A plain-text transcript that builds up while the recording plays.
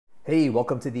Hey,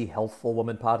 welcome to the Healthful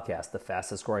Woman podcast, the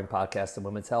fastest growing podcast in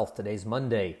women's health. Today's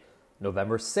Monday,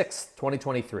 November 6th,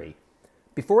 2023.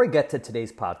 Before I get to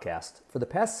today's podcast, for the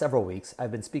past several weeks,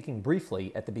 I've been speaking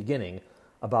briefly at the beginning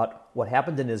about what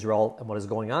happened in Israel and what is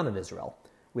going on in Israel.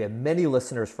 We have many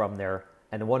listeners from there,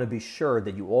 and I want to be sure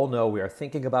that you all know we are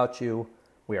thinking about you,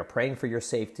 we are praying for your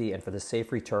safety and for the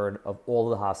safe return of all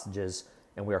of the hostages,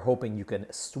 and we are hoping you can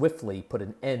swiftly put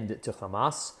an end to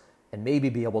Hamas and maybe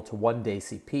be able to one day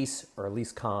see peace or at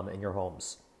least calm in your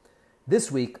homes.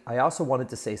 This week, I also wanted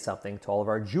to say something to all of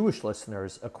our Jewish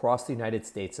listeners across the United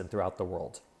States and throughout the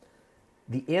world.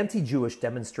 The anti-Jewish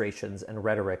demonstrations and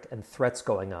rhetoric and threats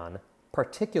going on,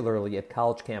 particularly at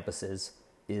college campuses,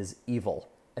 is evil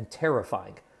and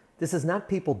terrifying. This is not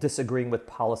people disagreeing with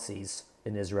policies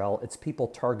in Israel. It's people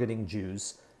targeting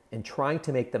Jews and trying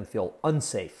to make them feel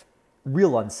unsafe.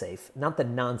 Real unsafe, not the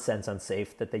nonsense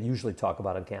unsafe that they usually talk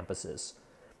about on campuses.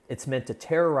 It's meant to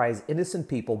terrorize innocent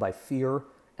people by fear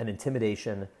and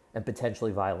intimidation and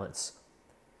potentially violence.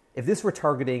 If this were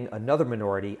targeting another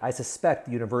minority, I suspect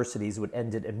the universities would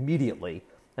end it immediately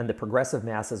and the progressive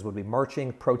masses would be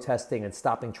marching, protesting, and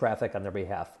stopping traffic on their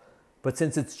behalf. But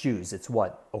since it's Jews, it's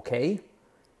what? Okay?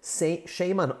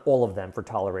 Shame on all of them for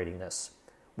tolerating this.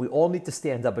 We all need to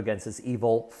stand up against this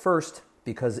evil, first,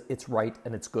 because it's right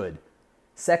and it's good.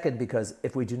 Second, because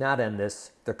if we do not end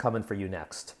this, they're coming for you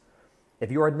next.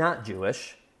 If you are not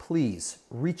Jewish, please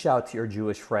reach out to your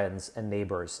Jewish friends and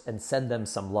neighbors and send them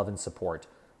some love and support.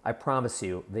 I promise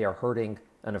you, they are hurting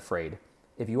and afraid.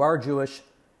 If you are Jewish,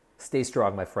 stay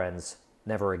strong, my friends.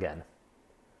 Never again.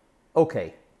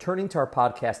 Okay, turning to our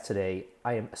podcast today,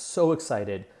 I am so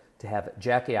excited to have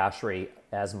Jackie Oshry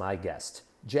as my guest.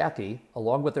 Jackie,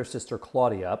 along with her sister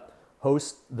Claudia,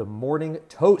 hosts The Morning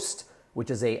Toast, which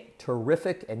is a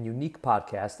terrific and unique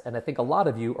podcast, and I think a lot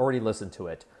of you already listened to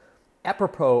it.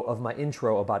 Apropos of my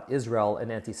intro about Israel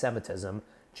and anti-Semitism,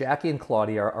 Jackie and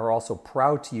Claudia are also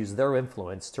proud to use their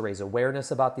influence to raise awareness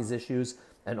about these issues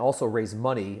and also raise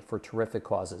money for terrific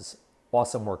causes.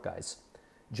 Awesome work, guys.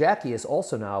 Jackie is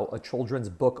also now a children's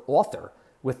book author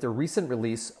with the recent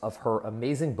release of her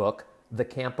amazing book, The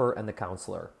Camper and the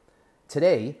Counselor.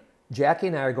 Today, Jackie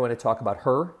and I are going to talk about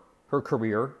her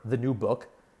career, the new book,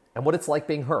 and what it's like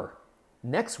being her.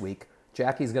 Next week,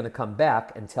 Jackie's going to come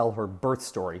back and tell her birth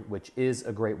story, which is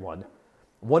a great one.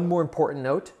 One more important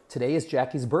note, today is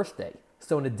Jackie's birthday.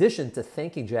 So in addition to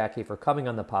thanking Jackie for coming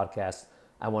on the podcast,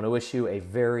 I want to wish you a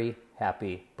very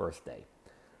happy birthday.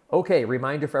 Okay,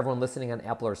 reminder for everyone listening on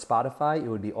Apple or Spotify, it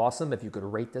would be awesome if you could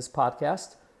rate this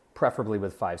podcast, preferably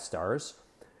with 5 stars.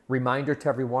 Reminder to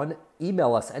everyone,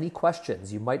 email us any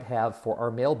questions you might have for our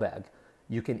mailbag.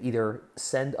 You can either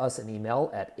send us an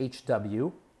email at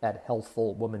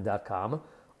hw@healthfulwoman.com,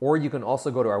 or you can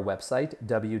also go to our website,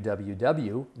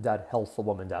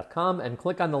 www.healthfulwoman.com, and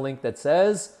click on the link that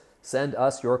says, send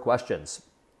us your questions.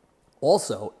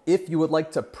 Also, if you would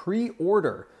like to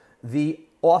pre-order the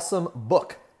awesome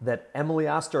book that Emily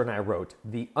Oster and I wrote,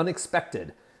 The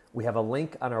Unexpected, we have a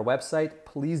link on our website.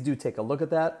 Please do take a look at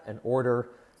that and order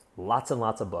lots and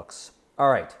lots of books. All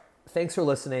right, thanks for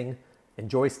listening.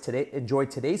 Enjoy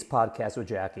today's podcast with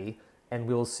Jackie, and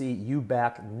we'll see you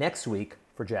back next week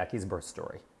for Jackie's birth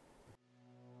story.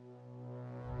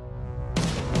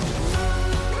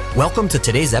 Welcome to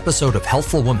today's episode of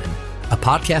Healthful Woman, a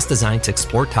podcast designed to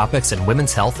explore topics in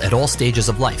women's health at all stages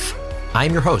of life.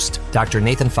 I'm your host, Dr.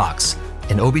 Nathan Fox,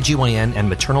 an OBGYN and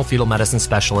maternal fetal medicine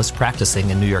specialist practicing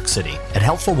in New York City. At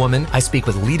Healthful Woman, I speak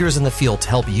with leaders in the field to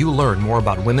help you learn more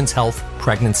about women's health,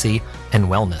 pregnancy, and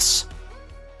wellness.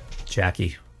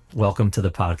 Jackie, welcome to the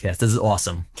podcast. This is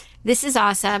awesome. This is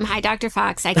awesome. Hi, Dr.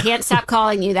 Fox. I can't stop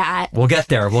calling you that. We'll get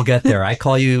there. I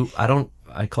call you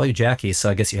Jackie, so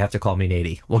I guess you have to call me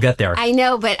Nady. We'll get there. I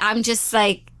know, but I'm just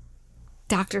like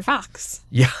Dr. Fox.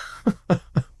 Yeah.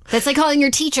 That's like calling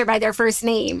your teacher by their first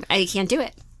name. I can't do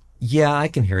it. Yeah, I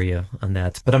can hear you on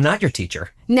that, but I'm not your teacher.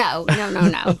 No.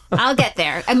 I'll get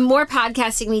there. And more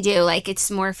podcasting we do, like it's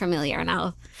more familiar, and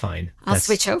I'll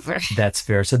switch over. That's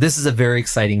fair. So this is a very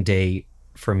exciting day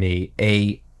for me.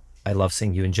 A, I love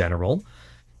seeing you in general.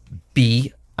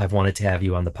 B, I've wanted to have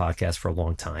you on the podcast for a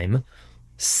long time.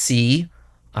 C,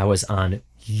 I was on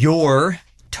your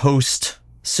toast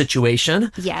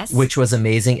situation. Yes. Which was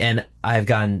amazing. And I've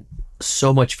gotten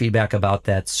so much feedback about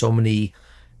that. So many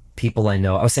people I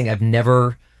know. I was saying I've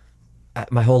never,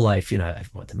 my whole life, I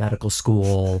went to medical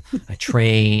school, I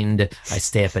trained, I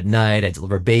stay up at night, I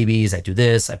deliver babies, I do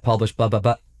this, I publish, blah, blah,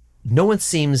 blah. No one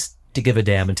seems to give a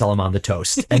damn until I'm on the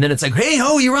toast. And then it's like, hey,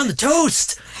 ho, you're on the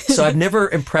toast. So I've never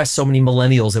impressed so many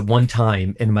millennials at one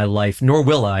time in my life, nor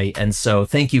will I. And so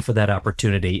thank you for that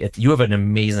opportunity. You have an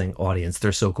amazing audience.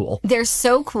 They're so cool. They're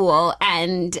so cool.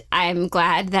 And I'm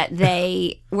glad that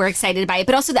they were excited by it.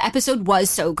 But also the episode was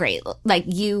so great. Like,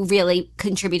 you really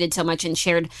contributed so much and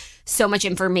shared so much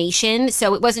information.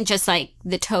 So it wasn't just like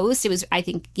the toast. It was, I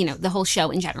think, the whole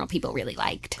show in general, people really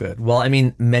liked. Good. Well, I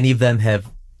mean, many of them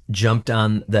have jumped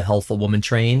on the Healthful Woman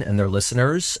train and they're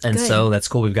listeners. And Good. So that's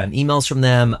cool. We've gotten emails from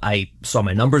them. I saw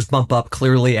my numbers bump up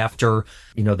clearly after,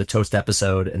 the toast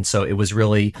episode. And so it was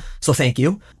really, so thank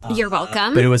you. You're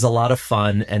welcome. But it was a lot of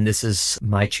fun. And this is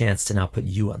my chance to now put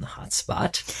you on the hot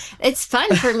spot. It's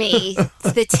fun for me.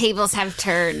 The tables have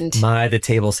turned. The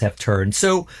tables have turned.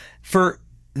 So for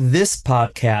this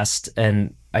podcast,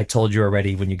 and I told you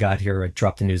already when you got here, I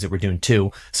dropped the news that we're doing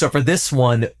 2. So for this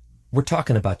one, we're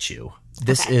talking about you.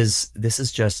 This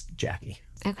is just Jackie.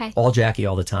 Okay. All Jackie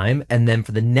all the time. And then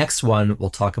for the next one, we'll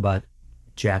talk about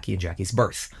Jackie and Jackie's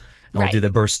birth. And we'll do the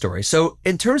birth story. So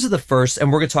in terms of the first,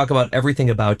 and we're going to talk about everything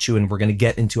about you, and we're going to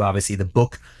get into obviously the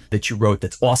book that you wrote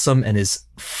that's awesome and is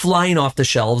flying off the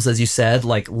shelves, as you said.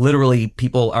 Like, literally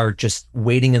people are just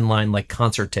waiting in line like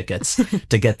concert tickets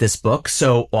to get this book.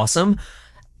 So awesome.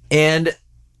 And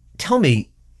tell me,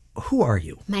 who are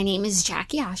you? My name is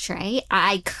Jackie Oshry.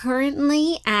 I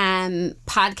currently am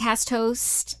podcast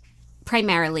host,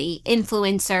 primarily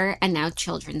influencer, and now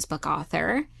children's book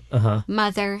author.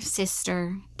 Mother,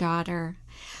 sister, daughter.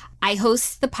 I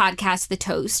host the podcast, The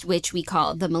Toast, which we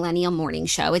call the Millennial Morning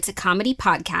Show. It's a comedy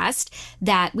podcast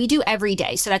that we do every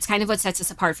day. So that's kind of what sets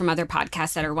us apart from other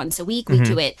podcasts that are once a week. We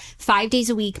do it 5 days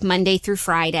a week, Monday through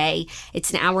Friday. It's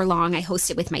an hour long. I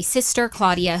host it with my sister,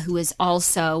 Claudia, who is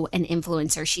also an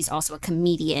influencer. She's also a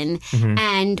comedian.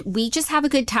 And we just have a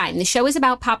good time. The show is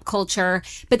about pop culture,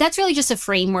 but that's really just a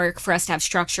framework for us to have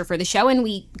structure for the show. And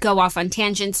we go off on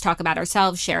tangents, talk about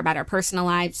ourselves, share about our personal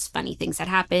lives, funny things that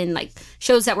happen, like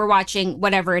shows that we're watching,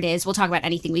 whatever it is. We'll talk about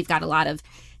anything. We've got a lot of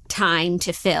time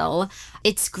to fill.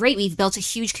 It's great. We've built a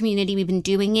huge community. We've been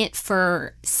doing it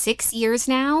for 6 years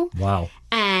now. Wow.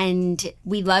 And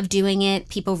we love doing it.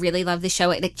 People really love the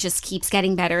show. It just keeps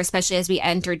getting better, especially as we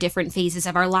enter different phases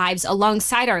of our lives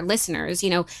alongside our listeners.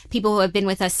 People who have been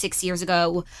with us 6 years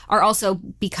ago are also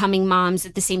becoming moms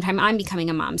at the same time I'm becoming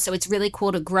a mom. So it's really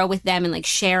cool to grow with them and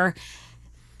share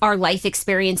our life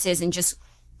experiences and just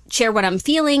share what I'm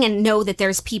feeling and know that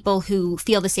there's people who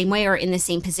feel the same way or in the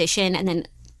same position. And then,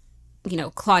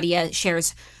 Claudia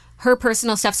shares her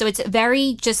personal stuff. So it's a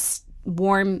very just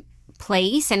warm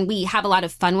place and we have a lot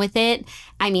of fun with it.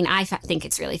 I mean, I think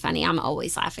it's really funny. I'm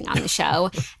always laughing on the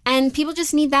show. And people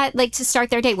just need that to start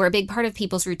their day. We're a big part of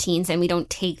people's routines and we don't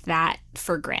take that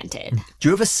for granted. Do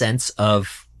you have a sense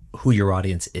of who your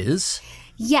audience is?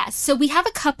 Yes. So we have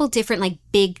a couple different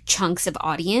big chunks of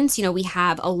audience. We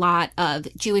have a lot of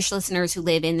Jewish listeners who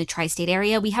live in the tri-state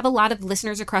area. We have a lot of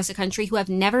listeners across the country who have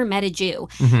never met a Jew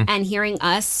and hearing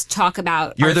us talk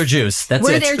about You're their Jews.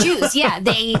 We're their Jews. Yeah.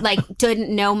 They didn't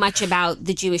know much about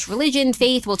the Jewish religion,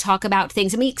 faith. We'll talk about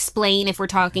things and we explain if we're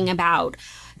talking about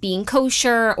being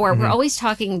kosher, or we're always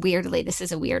talking weirdly, this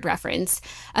is a weird reference,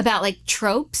 about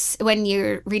tropes when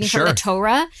you're reading from the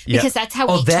Torah, because that's how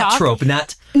we talk. Oh, that trope,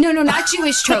 not... No, not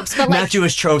Jewish tropes, but not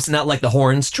Jewish tropes, not like the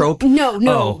horns trope? No.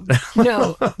 No.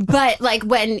 But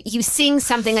when you sing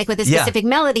something with a specific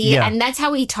melody, and that's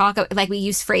how we talk, we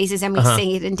use phrases and we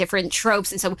sing it in different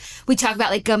tropes. And so we talk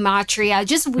about gematria,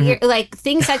 just weird,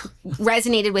 things that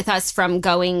resonated with us from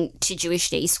going to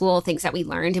Jewish day school, things that we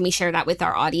learned, and we share that with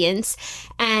our audience.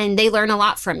 And they learn a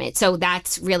lot from it. So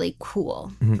that's really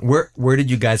cool. Where did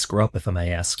you guys grow up, if I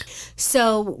may ask?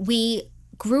 So we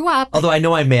grew up... Although I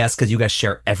know I may ask because you guys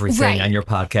share everything on your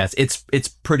podcast. It's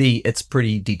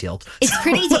pretty detailed. It's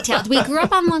pretty detailed. We grew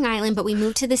up on Long Island, but we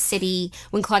moved to the city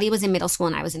when Claudia was in middle school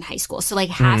and I was in high school. So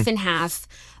half and half,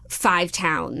 5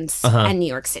 towns and New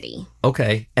York City.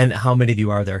 Okay. And how many of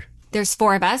you are there? There's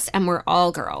 4 of us and we're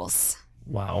all girls.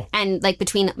 Wow. And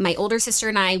between my older sister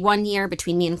and I, 1 year,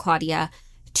 between me and Claudia,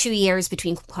 2 years,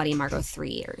 between Claudia and Margot, 3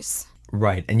 years.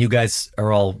 Right. And you guys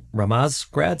are all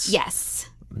Ramaz grads? Yes.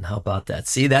 How about that?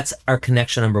 See, that's our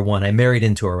connection number 1. I married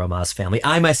into a Ramaz family.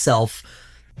 I myself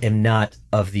am not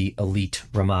of the elite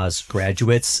Ramaz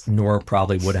graduates, nor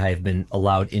probably would I have been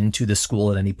allowed into the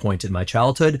school at any point in my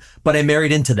childhood, but I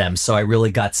married into them. So I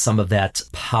really got some of that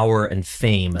power and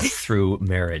fame through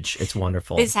marriage. It's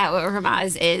wonderful. Is that what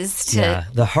Ramaz is? Yeah.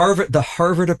 The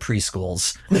Harvard of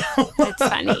preschools. That's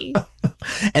funny.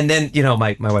 And then,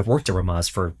 my wife worked at Ramaz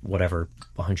for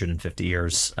 150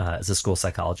 years as a school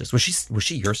psychologist. Was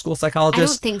she your school psychologist? I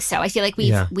don't think so. I feel like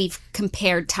we've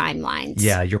compared timelines.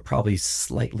 Yeah, you're probably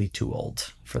slightly too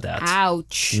old for that.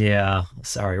 Ouch. Yeah,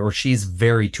 sorry. Or she's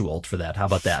very too old for that. How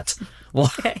about that?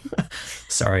 Well, okay.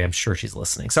 Sorry, I'm sure she's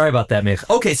listening. Sorry about that, Mick.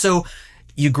 Okay, so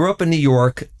you grew up in New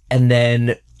York, and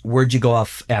then where'd you go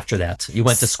off after that? You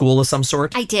went to school of some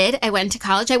sort? I did. I went to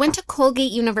college. I went to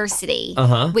Colgate University,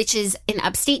 which is in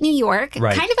upstate New York.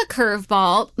 Right. Kind of a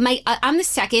curveball. I'm the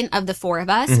second of the four of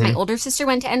us. Mm-hmm. My older sister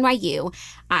went to NYU.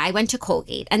 I went to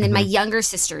Colgate. And then my younger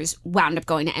sisters wound up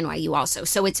going to NYU also.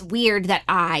 So it's weird that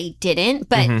I didn't.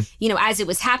 But, as it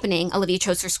was happening, Olivia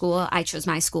chose her school. I chose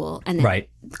my school. And then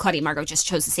Claudia and Margot just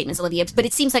chose the same as Olivia. But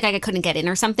it seems like I couldn't get in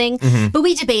or something. Mm-hmm. But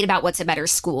we debate about what's a better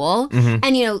school. Mm-hmm.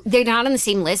 And, they're not on the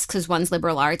same list because one's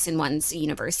liberal arts and one's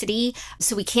university.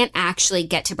 So we can't actually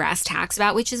get to brass tacks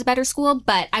about which is a better school.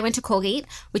 But I went to Colgate,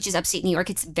 which is upstate New York.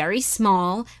 It's very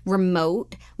small,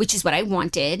 remote, which is what I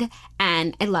wanted.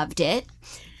 And I loved it.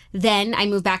 Then I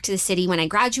moved back to the city when I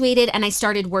graduated, and I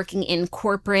started working in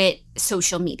corporate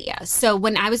social media. So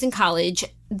when I was in college,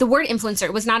 the word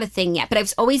influencer was not a thing yet, but I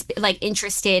was always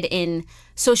interested in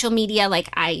social media.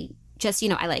 I just,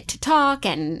 I like to talk,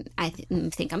 and I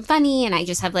think I'm funny, and I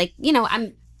just have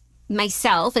I'm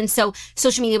myself. And so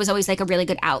social media was always a really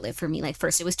good outlet for me.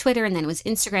 First it was Twitter, and then it was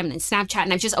Instagram, and then Snapchat.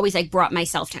 And I've just always brought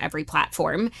myself to every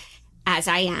platform as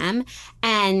I am.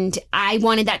 And I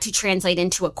wanted that to translate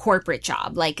into a corporate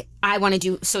job. I want to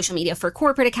do social media for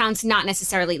corporate accounts, not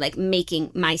necessarily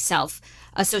making myself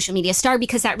a social media star,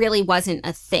 because that really wasn't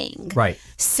a thing. Right.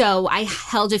 So I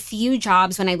held a few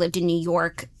jobs when I lived in New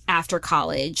York after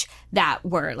college that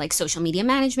were social media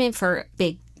management for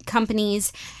big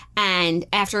companies. And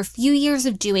after a few years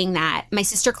of doing that, my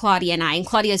sister Claudia and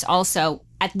Claudia is also,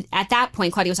 at that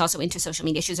point, Claudia was also into social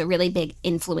media. She was a really big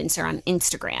influencer on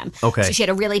Instagram. Okay. So she had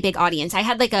a really big audience. I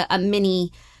had a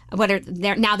mini,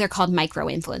 now they're called micro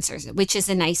influencers, which is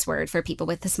a nice word for people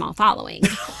with a small following.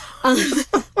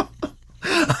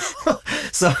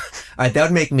 So, all right, that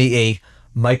would make me a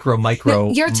micro.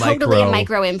 You're totally a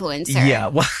micro influencer. Yeah.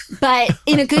 Well, but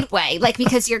in a good way,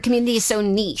 because your community is so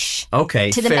niche.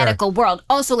 Okay. To the fair. medical world.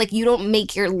 Also, you don't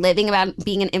make your living about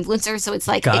being an influencer, so it's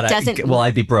it doesn't. Well,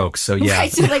 I'd be broke, so yeah.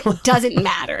 Right, so doesn't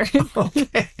matter.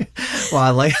 Okay.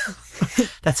 Well,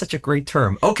 that's such a great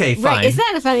term. Okay, fine. Right, isn't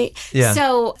that funny? Yeah.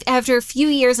 So after a few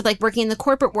years of working in the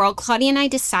corporate world, Claudia and I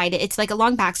decided, it's a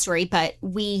long backstory, but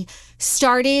we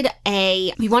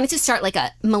wanted to start a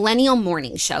millennial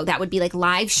morning show that would be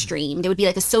live streamed. It would be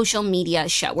a social media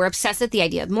show. We're obsessed with the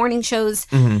idea of morning shows.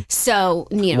 Mm-hmm. So,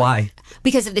 why?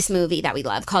 Because of this movie that we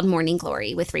love called Morning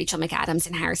Glory with Rachel McAdams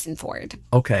and Harrison Ford.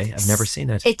 Okay, I've never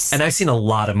seen it. And I've seen a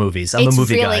lot of movies. I'm a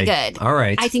movie guy. It's really good. All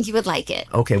right. I think you would like it.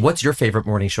 Okay, what's your favorite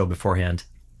morning show beforehand?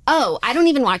 Oh, I don't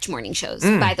even watch morning shows,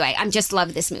 by the way. I just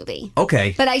love this movie.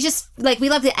 Okay. But I just, we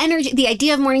love the energy, the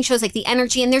idea of morning shows, the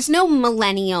energy, and there's no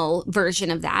millennial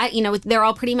version of that. They're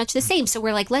all pretty much the same. So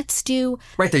we're let's do...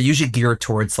 Right, they're usually geared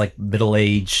towards,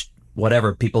 middle-aged,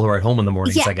 whatever, people who are at home in the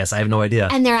mornings, I guess. I have no idea.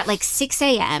 And they're at 6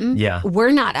 a.m. Yeah.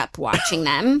 We're not up watching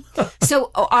them.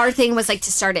 So our thing was to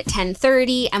start at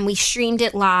 10:30, and we streamed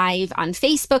it live on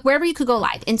Facebook, wherever you could go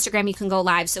live. Instagram, you can go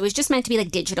live. So it was just meant to be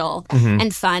digital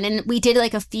and fun. And we did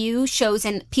a few shows,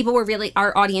 and people were really,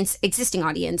 our audience, existing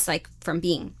audience, from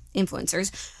being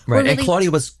influencers. Right. Really, and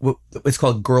Claudia it's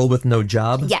called Girl with No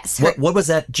Job. Yes. What was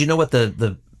that? Do you know what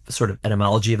the sort of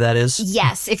etymology of that is?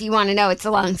 Yes, if you want to know, it's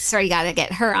a long story. You got to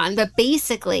get her on. But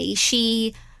basically,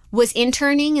 she was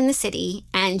interning in the city,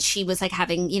 and she was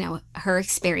having, her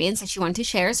experience that she wanted to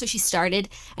share. So she started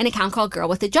an account called Girl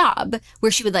with a Job,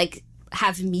 where she would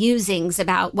have musings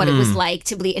about what it was like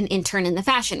to be an intern in the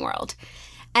fashion world.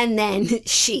 And then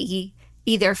she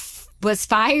either was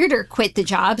fired or quit the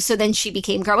job. So then she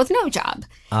became Girl with No Job.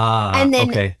 And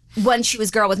then when she was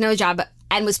Girl with No Job,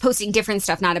 and was posting different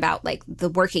stuff, not about the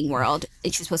working world.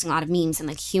 And she was posting a lot of memes and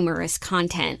humorous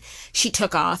content. She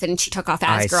took off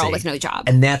as Girl with No Job.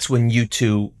 And that's when you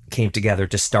two came together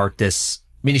to start this.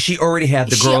 I mean, she already had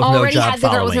the Girl with No Job following. She already had the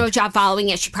Girl with No Job following.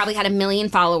 Yeah, she probably had 1 million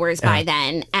followers by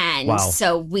then. And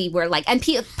so we were and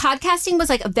podcasting was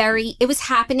it was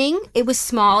happening. It was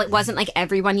small. It wasn't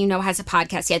everyone has a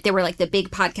podcast yet. There were the big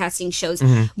podcasting shows.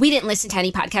 Mm-hmm. We didn't listen to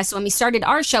any podcasts. So when we started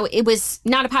our show, it was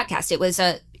not a podcast. It was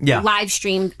a live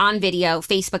streamed on video,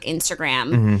 Facebook,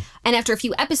 Instagram. Mm-hmm. And after a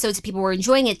few episodes, people were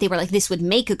enjoying it. They were this would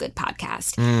make a good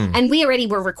podcast. And we already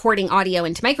were recording audio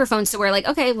into microphones. So we're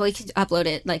okay, well, we could upload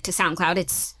it to SoundCloud.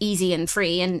 It's easy and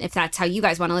free. And if that's how you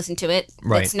guys want to listen to it,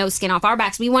 it's no skin off our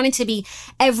backs. We wanted to be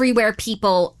everywhere everywhere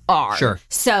people are. Sure.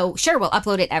 So sure, we'll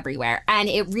upload it everywhere. And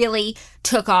it really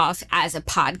took off as a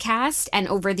podcast. And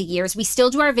over the years, we still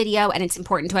do our video, and it's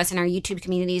important to us, and our YouTube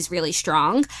community is really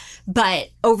strong. But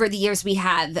over the years, we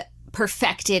have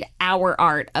perfected our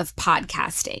art of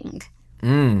podcasting.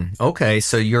 Okay.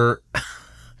 So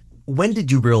when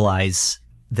did you realize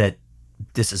that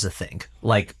this is a thing?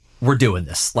 Like, we're doing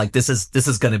this. Like, this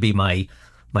is going to be my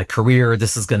career.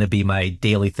 This is going to be my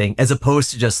daily thing, as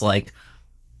opposed to just like,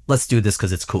 let's do this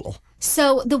because it's cool.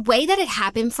 So the way that it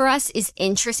happened for us is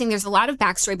interesting. There's a lot of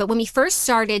backstory, but when we first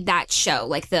started that show,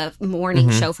 like the morning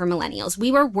show for millennials,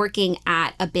 we were working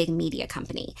at a big media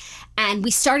company, and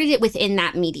we started it within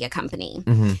that media company.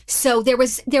 So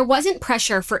there wasn't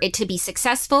pressure for it to be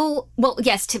successful. Well,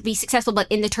 yes, to be successful, but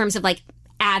in the terms of like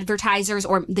advertisers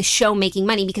or the show making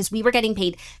money, because we were getting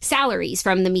paid salaries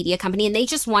from the media company, and they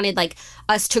just wanted like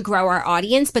us to grow our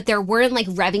audience, but there weren't like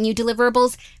revenue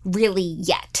deliverables really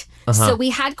yet. So we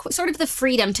had sort of the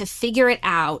freedom to figure it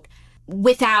out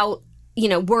without,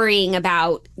 worrying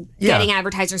about getting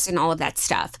advertisers and all of that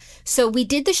stuff. So we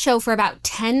did the show for about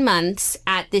 10 months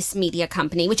at this media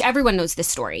company, which everyone knows this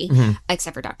story,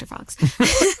 except for Dr. Fox.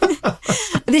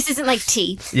 This isn't like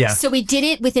tea. Yeah. So we did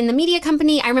it within the media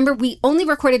company. I remember we only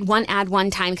recorded one ad one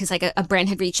time because like a brand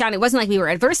had reached out. It wasn't like we were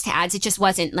adverse to ads. It just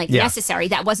wasn't like necessary.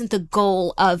 That wasn't the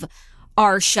goal of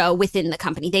our show within the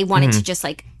company. They wanted to just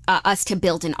like us to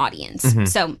build an audience.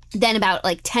 So then about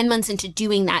like 10 months into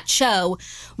doing that show,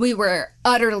 we were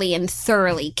utterly and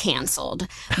thoroughly canceled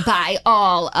by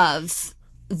all of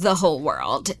the whole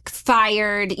world.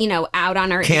 Fired, out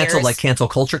on our Canceled, ears. like cancel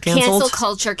culture canceled? Cancel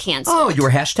culture canceled. Oh, you were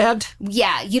hashtagged?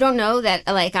 Yeah. You don't know that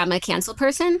like I'm a cancel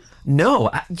person? No.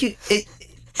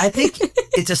 I think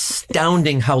it's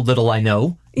astounding how little I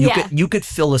know. You could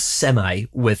fill a semi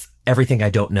with everything I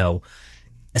don't know,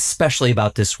 especially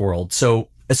about this world. So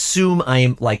assume I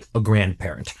am like a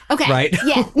grandparent. Okay. Right?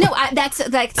 Yeah. No,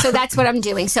 that's what I'm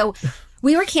doing. So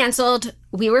we were canceled.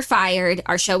 We were fired.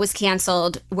 Our show was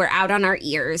canceled. We're out on our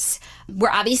ears.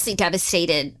 We're obviously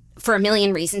devastated for a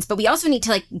million reasons, but we also need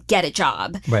to like get a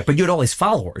job. Right. But you had all these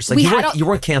followers. Like you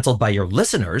weren't canceled by your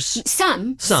listeners.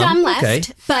 Some left, okay.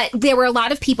 But there were a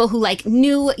lot of people who like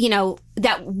knew,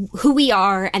 that who we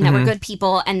are and that we're good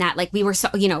people and that like we were,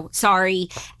 sorry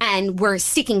and were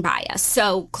sticking by us.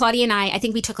 So Claudia and I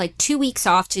think we took like 2 weeks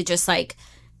off to just like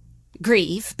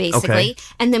grieve, basically. Okay.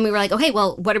 And then we were like, okay,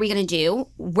 well, what are we going to do?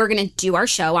 We're going to do our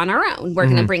show on our own. We're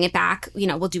going to bring it back.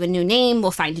 We'll do a new name. We'll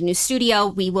find a new studio.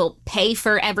 We will pay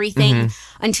for everything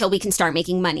until we can start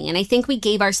making money. And I think we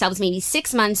gave ourselves maybe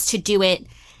 6 months to do it.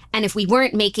 And if we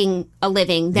weren't making a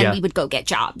living, then we would go get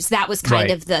jobs. That was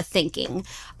kind of the thinking.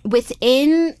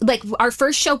 Within, like, our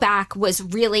first show back was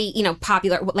really,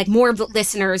 popular, like more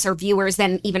listeners or viewers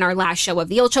than even our last show of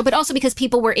the old show, but also because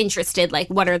people were interested, like,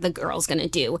 what are the girls going to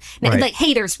do? Right. Like,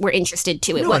 haters were interested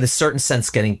too. In a certain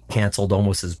sense, getting canceled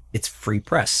almost is, it's free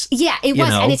press. Yeah, it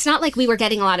was. And it's not like we were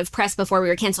getting a lot of press before we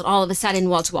were canceled, all of a sudden,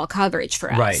 wall-to-wall coverage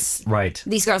for us. Right.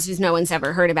 These girls who no one's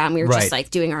ever heard about, and we were just,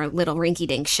 like, doing our little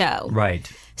rinky-dink show. Right.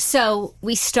 So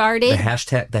we started... The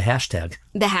hashtag.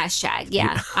 The hashtag,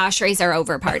 yeah. Oshry's our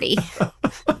over party.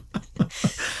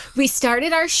 We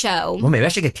started our show. Well, maybe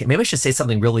I should say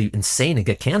something really insane and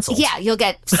get canceled. Yeah, you'll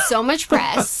get so much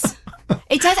press.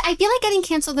 It does. I feel like getting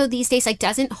canceled though these days like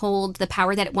doesn't hold the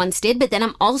power that it once did. But then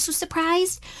I'm also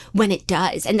surprised when it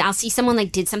does, and I'll see someone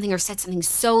like did something or said something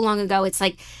so long ago. It's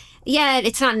like, yeah,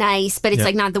 it's not nice, but it's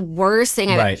like not the worst thing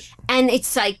ever. Right. And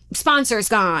it's like sponsors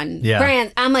gone. Yeah.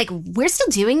 Brand. I'm like, we're still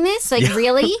doing this? Like,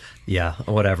 really? Yeah.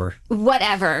 Whatever.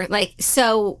 Like,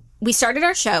 so we started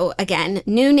our show again,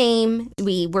 new name.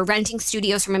 We were renting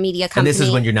studios from a media company. And this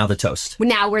is when you're now the Toast.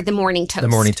 Now we're the Morning Toast. The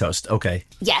Morning Toast. Okay.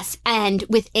 Yes. And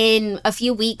within a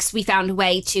few weeks, we found a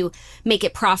way to make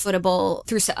it profitable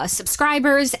through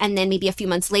subscribers. And then maybe a few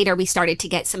months later, we started to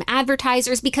get some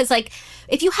advertisers because like,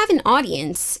 if you have an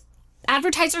audience,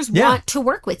 advertisers want to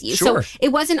work with you. Sure. So it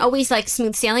wasn't always like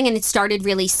smooth sailing and it started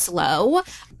really slow.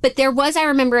 But there was, I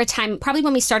remember a time, probably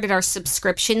when we started our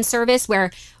subscription service where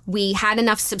we had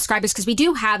enough subscribers, because we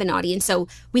do have an audience. So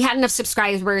we had enough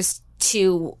subscribers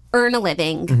to earn a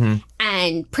living.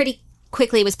 And pretty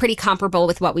quickly, it was pretty comparable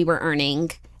with what we were earning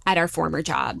at our former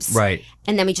jobs. Right.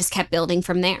 And then we just kept building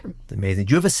from there. Amazing.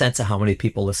 Do you have a sense of how many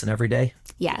people listen every day?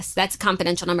 Yes. That's a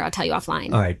confidential number. I'll tell you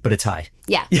offline. All right. But it's high.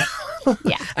 Yeah.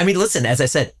 Yeah. I mean, listen, as I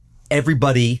said,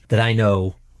 everybody that I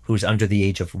know who's under the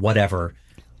age of whatever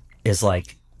is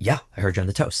like, yeah, I heard you on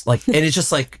the Toast. Like, and it's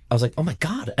just like, I was like, oh my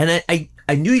God. And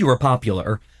I knew you were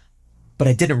popular, but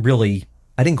I didn't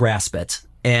grasp it.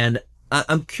 And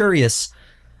I'm curious.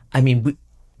 I mean,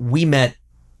 we met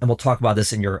and we'll talk about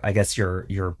this in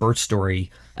your birth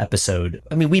story episode.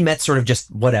 I mean, we met sort of just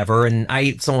whatever, and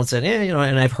someone said,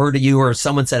 and I've heard of you, or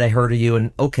someone said I heard of you,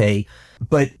 and okay,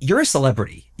 but you're a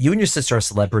celebrity. You and your sister are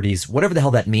celebrities. Whatever the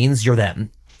hell that means, you're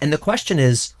them. And the question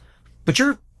is, but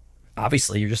you're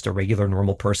just a regular,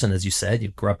 normal person, as you said. You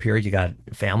grew up here, you got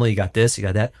family, you got this, you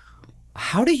got that.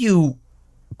 How do you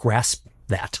grasp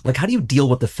that? Like, how do you deal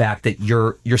with the fact that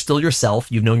you're still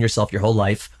yourself, you've known yourself your whole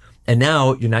life, and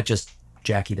now you're not just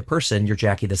Jackie the person, you're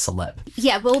Jackie the celeb?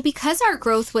 Yeah, well, because our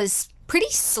growth was pretty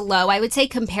slow, I would say,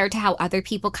 compared to how other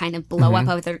people kind of blow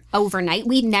up overnight.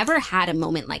 We never had a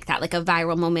moment like that, like a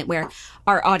viral moment where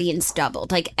our audience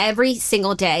doubled. Like every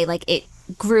single day, like it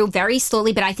grew very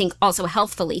slowly, but I think also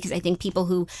healthfully, because I think people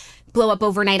who blow up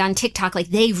overnight on TikTok, like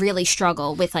they really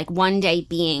struggle with like one day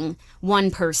being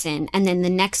one person, and then the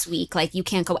next week, like you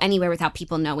can't go anywhere without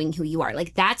people knowing who you are.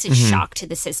 Like that's a shock to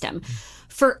the system.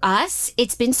 For us,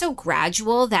 it's been so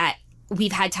gradual that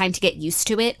we've had time to get used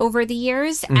to it over the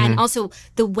years. And also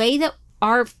the way that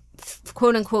our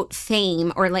quote unquote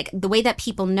fame, or like the way that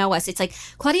people know us, it's like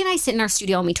Claudia and I sit in our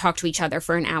studio and we talk to each other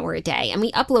for an hour a day and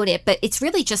we upload it, but it's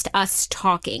really just us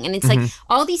talking. And it's like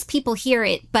all these people hear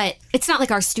it, but it's not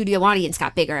like our studio audience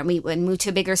got bigger and we moved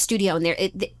to a bigger studio,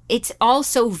 and it's all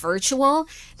so virtual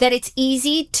that it's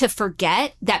easy to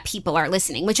forget that people are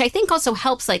listening, which I think also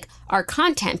helps like our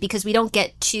content, because we don't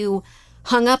get too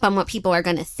hung up on what people are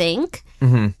going to think.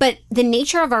 But the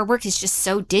nature of our work is just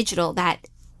so digital that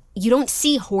you don't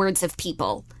see hordes of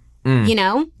people, you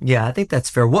know? Yeah, I think that's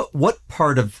fair. What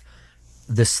part of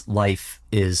this life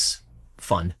is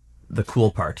fun? The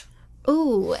cool part?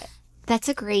 Ooh, that's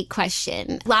a great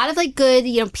question. A lot of like good,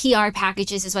 PR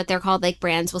packages is what they're called. Like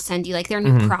brands will send you like their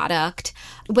new product.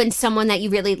 When someone that you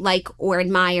really like or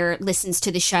admire listens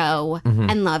to the show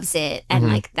and loves it. And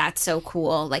like, that's so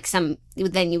cool. Like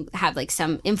then you have like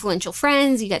some influential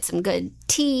friends, you get some good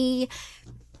tea.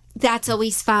 That's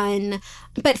always fun.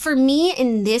 But for me,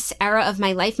 in this era of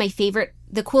my life,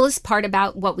 the coolest part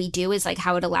about what we do is like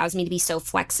how it allows me to be so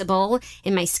flexible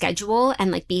in my schedule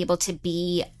and like be able to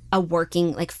be a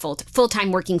working, like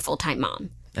full-time mom.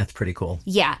 That's pretty cool.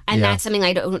 Yeah. And that's something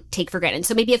I don't take for granted.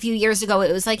 So maybe a few years ago,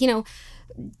 it was like,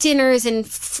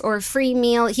 dinners or free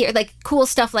meal here, like cool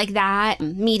stuff like that,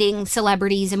 meeting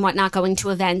celebrities and whatnot, going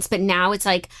to events. But now it's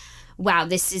like, wow,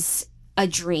 this is a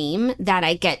dream that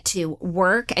I get to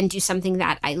work and do something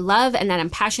that I love and that I'm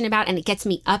passionate about. And it gets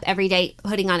me up every day,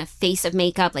 putting on a face of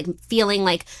makeup, like feeling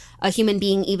like a human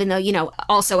being, even though,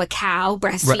 also a cow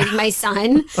breastfeeding my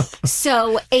son.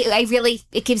 So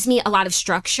it gives me a lot of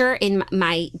structure in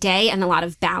my day and a lot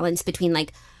of balance between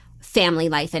like family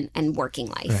life and working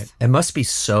life. Right. It must be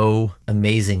so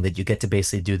amazing that you get to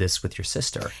basically do this with your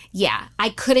sister. Yeah. I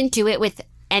couldn't do it with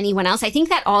anyone else. I think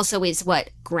that also is what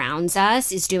grounds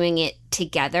us, is doing it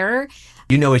together.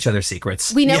 You know each other's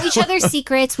secrets. We know each other's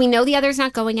secrets. We know the other's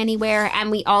not going anywhere.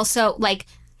 And we also like,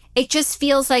 it just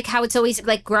feels like how it's always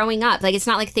like growing up. Like, it's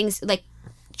not like things like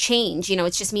change,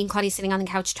 it's just me and Claudia sitting on the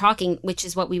couch talking, which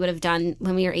is what we would have done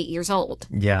when we were 8 years old.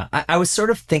 Yeah. I was sort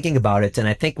of thinking about it. And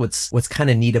I think what's kind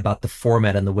of neat about the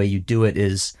format and the way you do it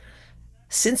is,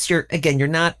 since you're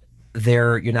not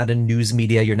there, you're not a news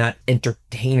media, you're not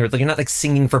entertainer, like you're not like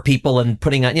singing for people and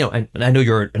putting on, and I know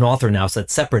you're an author now, so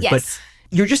that's separate, yes.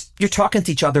 But you're talking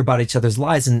to each other about each other's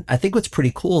lives. And I think what's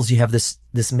pretty cool is you have this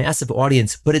massive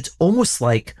audience, but it's almost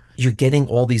like you're getting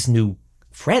all these new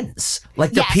friends,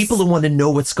 like the people who want to know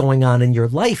what's going on in your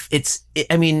life. It's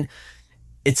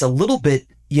a little bit,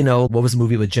 what was the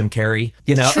movie with Jim Carrey?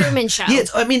 Truman Show. Yeah,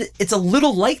 it's a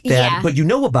little like that, but you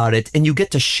know about it and you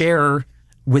get to share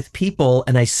with people,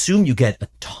 and I assume you get a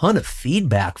ton of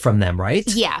feedback from them, right?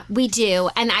 Yeah, we do.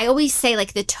 And I always say,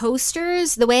 like, the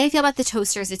toasters, the way I feel about the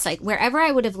toasters, it's like wherever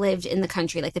I would have lived in the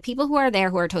country, like the people who are there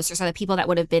who are toasters are the people that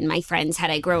would have been my friends had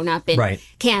I grown up in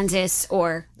Kansas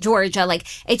or Georgia. Like,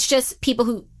 it's just people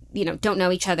who don't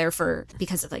know each other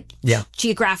because of like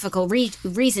geographical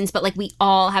reasons, but like we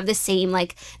all have the same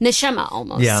like neshama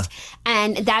almost. Yeah.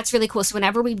 And that's really cool. So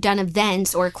whenever we've done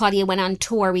events or Claudia went on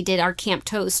tour, we did our Camp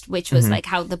Toast, which was like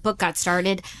how the book got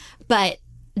started. But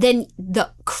then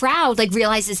the crowd like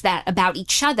realizes that about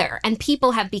each other, and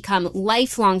people have become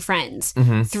lifelong friends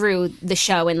through the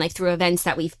show and like through events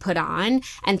that we've put on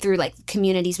and through like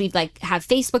communities. We've like have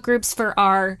Facebook groups for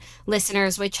our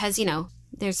listeners, which has,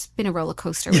 there's been a roller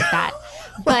coaster with that.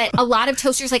 But a lot of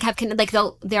toasters like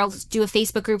they'll do a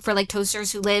Facebook group for like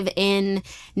toasters who live in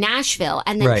Nashville,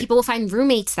 and then people will find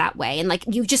roommates that way. And like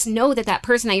you just know that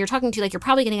person that you're talking to, like you're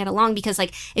probably going to get along because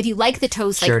like if you like the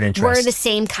toast, like we're the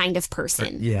same kind of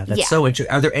person. Yeah, that's so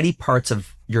interesting. Are there any parts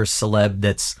of your celeb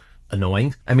that's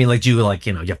annoying? I mean, like, do you like,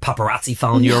 you have paparazzi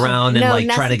following you around and like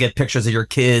trying to get pictures of your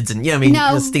kids and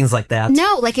just things like that?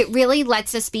 No, like it really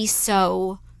lets us be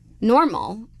so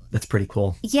normal. That's pretty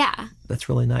cool. Yeah. That's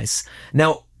really nice.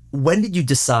 Now, when did you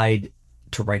decide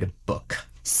to write a book?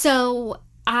 So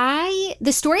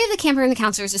the story of the camper and the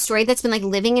counselor is a story that's been like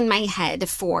living in my head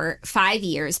for 5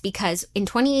 years, because in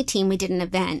 2018 we did an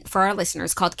event for our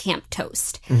listeners called Camp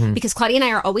Toast, because Claudia and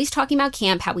I are always talking about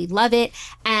camp, how we love it.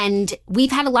 And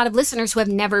we've had a lot of listeners who have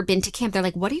never been to camp. They're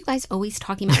like, what are you guys always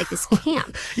talking about, like this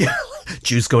camp? Yeah.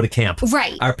 Jews go to camp.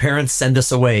 Right. Our parents send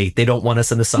us away. They don't want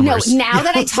us in the summers. No, now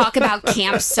that I talk about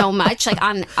camp so much, like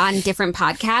on different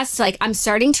podcasts, like I'm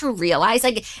starting to realize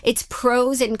like it's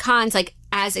pros and cons. Like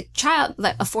as a child,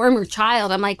 like a former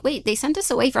child, I'm like, wait, they sent us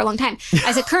away for a long time.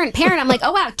 As a current parent, I'm like,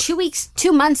 oh wow,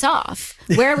 2 months off.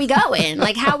 Where are we going?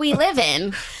 Like how we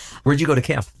living? Where'd you go to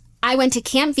camp? I went to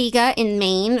Camp Vega in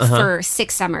Maine for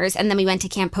 6 summers, and then we went to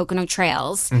Camp Pocono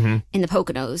Trails in the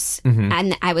Poconos.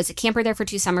 And I was a camper there for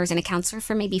 2 summers and a counselor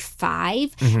for maybe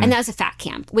 5. And that was a fat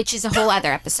camp, which is a whole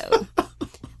other episode.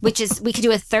 We could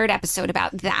do a 3rd episode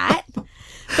about that.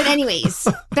 But anyways,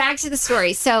 back to the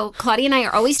story. So Claudia and I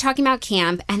are always talking about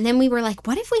camp. And then we were like,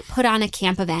 what if we put on a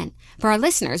camp event for our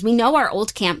listeners? We know our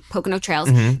old camp, Pocono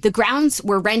Trails. The grounds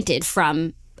were rented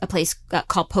from a place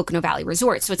called Pocono Valley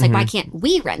Resort. So it's like, why can't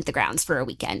we rent the grounds for a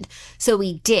weekend? So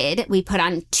we did. We put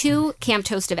on 2 Camp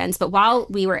Toast events. But while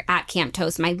we were at Camp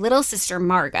Toast, my little sister,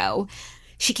 Margot,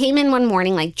 she came in one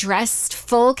morning, like dressed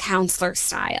full counselor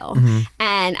style.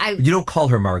 And You don't call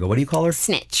her Margot. What do you call her?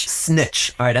 Snitch.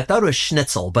 Snitch. All right. I thought it was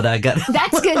Schnitzel, but I got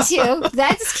That's good too.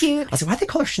 That's cute. I was like, why'd they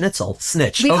call her Schnitzel?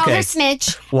 Snitch. We call her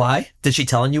Snitch. Why? Did she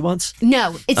tell on you once?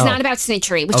 No, it's not about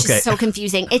snitchery, which is so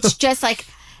confusing. It's just like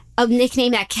a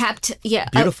nickname that kept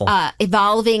Beautiful.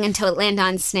 Evolving until it landed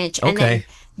on Snitch. And then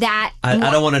that... I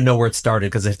don't want to know where it started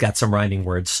because it's got some rhyming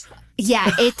words.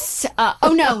 Yeah, it's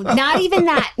oh no, not even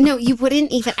that. No, you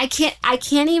wouldn't even. I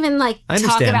can't even like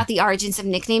talk about the origins of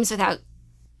nicknames without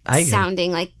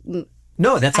sounding like.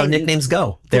 No, that's how nicknames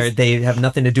go. They have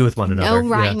nothing to do with one another. No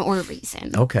rhyme or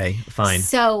reason. Okay, fine.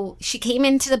 So she came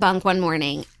into the bunk one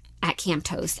morning at Camp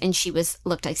Toast, and she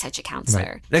looked like such a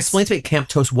counselor. Right. Explain to me at Camp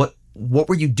Toast what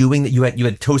were you doing that you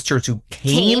had toasters who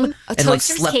came and like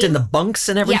slept in the bunks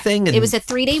and everything? Yeah, and it was a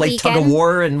 3-day played weekend. Tug of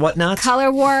war and whatnot? Color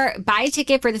war, buy a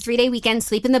ticket for the 3-day weekend,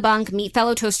 sleep in the bunk, meet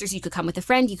fellow toasters. You could come with a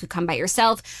friend, you could come by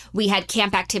yourself. We had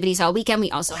camp activities all weekend.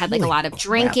 We also had like a lot of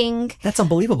drinking. That's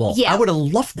unbelievable. Yeah. I would have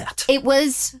loved that. It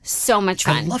was so much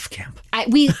fun. I love camp.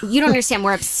 You don't understand.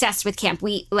 We're obsessed with camp.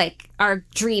 We like our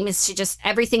dream is to just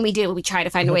everything we do. We try to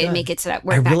find a way to make it so that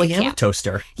we're back at camp. I really am a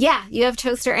toaster. Yeah, you have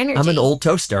toaster energy. I'm an old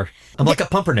toaster. I'm like a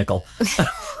pumpernickel.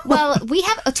 Well, we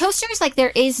have toasters. Like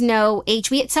there is no age.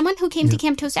 We had someone who came to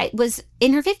Camp Toast was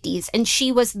in her 50s, and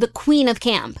she was the queen of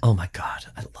camp. Oh my God,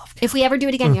 I love camp. If we ever do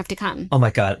it again, you have to come. Oh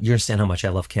my God, you understand how much I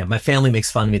love camp. My family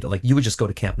makes fun of me that like you would just go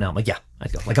to camp now. I'm like, yeah,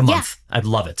 I'd go like a month. Yeah. I'd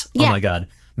love it. Yeah. Oh my God.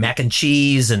 Mac and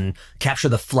cheese and capture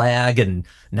the flag and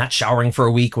not showering for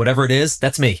a week, whatever it is,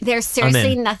 that's me. There's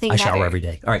seriously nothing better. I shower every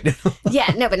day. All right.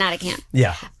 Yeah, no, but not at camp.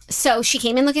 Yeah. So she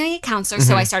came in looking like a counselor,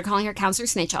 so I started calling her Counselor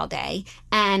Snitch all day,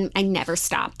 and I never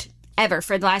stopped, ever.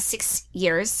 For the last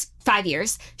 5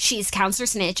 years, she's Counselor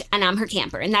Snitch, and I'm her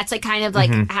camper. And that's like kind of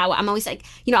like how I'm always like,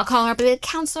 I'll call her up a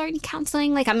counselor and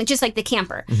counseling, like I'm just like the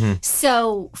camper.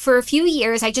 So for a few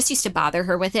years, I just used to bother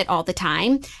her with it all the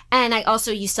time. And I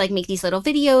also used to like make these little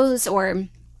videos or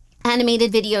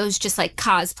animated videos, just like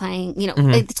cosplaying,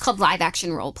 it's called live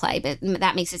action role play, but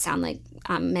that makes it sound like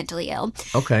I'm mentally ill.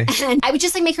 Okay. And I would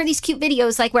just like make her these cute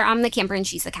videos like where I'm the camper and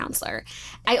she's the counselor.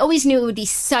 I always knew it would be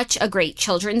such a great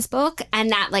children's book,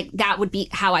 and that would be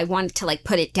how I wanted to like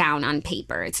put it down on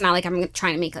paper. It's not like I'm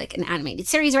trying to make like an animated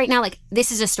series right now. Like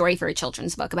this is a story for a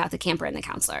children's book about the camper and the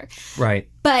counselor. Right.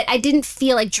 But I didn't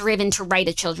feel like driven to write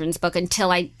a children's book until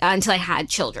I had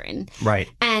children. Right.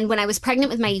 And when I was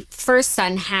pregnant with my first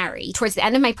son, Harry, towards the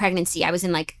end of my pregnancy, I was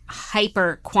in like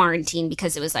hyper quarantine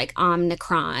because it was like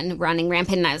Omicron running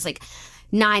rampant, and I was like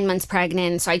 9 months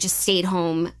pregnant. So I just stayed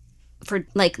home for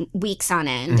like weeks on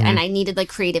end, and I needed like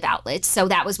creative outlets. So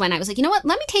that was when I was like, you know what,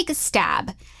 let me take a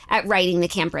stab at writing The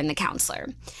Camper and the Counselor.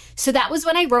 So that was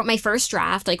when I wrote my first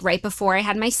draft, like right before I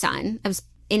had my son. I was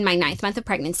in my 9th month of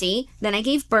pregnancy. Then I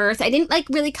gave birth. I didn't like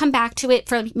really come back to it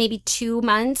for maybe 2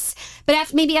 months, but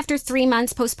after 3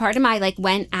 months postpartum, I like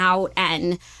went out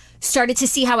and started to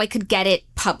see how I could get it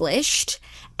published.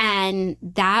 And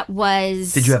that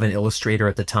was... Did you have an illustrator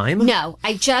at the time? No,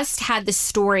 I just had the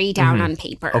story down on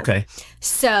paper. Okay.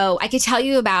 So I could tell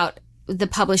you about the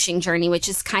publishing journey, which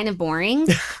is kind of boring.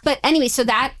 But anyway, so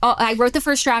that I wrote the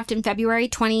first draft in February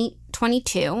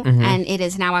 2022, and it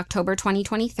is now October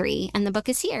 2023, and the book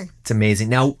is here. It's amazing.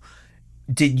 Now,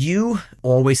 did you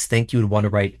always think you would want to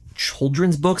write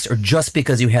children's books, or just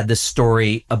because you had this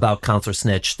story about Counselor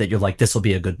Snitch that you're like, this will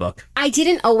be a good book? I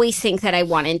didn't always think that I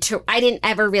wanted to. I didn't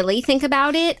ever really think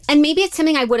about it. And maybe it's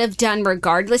something I would have done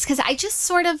regardless, because I just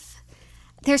sort of,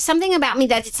 there's something about me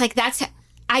that it's like,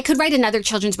 I could write another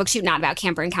children's book too, not about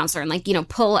Camper and Counselor, and like,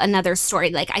 pull another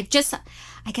story. Like I guess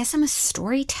I'm a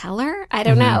storyteller. I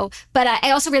don't know. But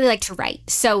I also really like to write.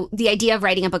 So the idea of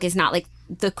writing a book is not like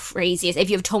the craziest. If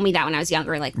you have told me that when I was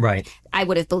younger, like, I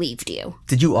would have believed you.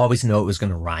 Did you always know it was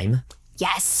going to rhyme?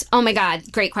 Yes. Oh my God.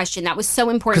 Great question. That was so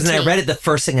important to me. Because when I read it, the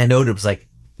first thing I noted was like,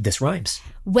 this rhymes.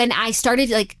 When I started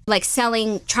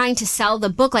trying to sell the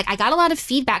book, like I got a lot of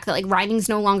feedback that like rhyming's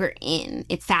no longer in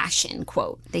fashion,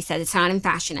 quote. They said it's not in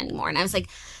fashion anymore. And I was like,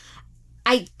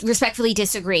 I respectfully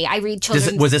disagree. I read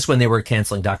children's... Was this when they were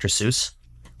canceling Dr. Seuss?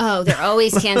 Oh, they're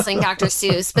always canceling Dr.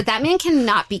 Seuss, but that man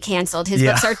cannot be canceled. His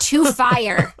books are too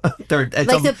fire.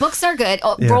 The books are good.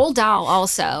 Oh, Roald Dahl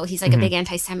also. He's like a big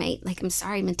anti-Semite. Like, I'm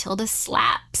sorry, Matilda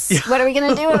slaps. Yeah. What are we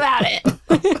going to do about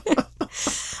it?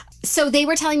 So they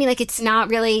were telling me like it's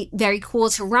not really very cool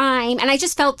to rhyme. And I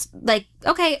just felt like,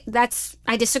 okay,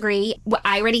 I disagree.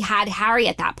 I already had Harry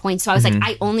at that point. So I was like,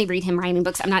 I only read him rhyming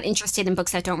books. I'm not interested in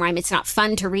books that don't rhyme. It's not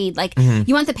fun to read. Like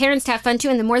you want the parents to have fun too.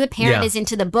 And the more the parent is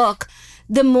into the book,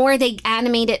 the more they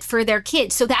animate it for their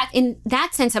kids. So that in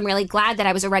that sense, I'm really glad that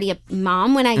I was already a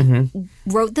mom when I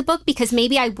wrote the book, because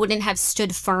maybe I wouldn't have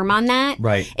stood firm on that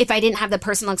if I didn't have the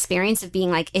personal experience of being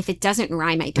like, if it doesn't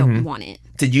rhyme, I don't want it.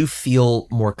 Did you feel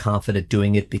more confident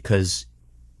doing it because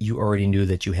you already knew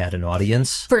that you had an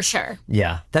audience? For sure.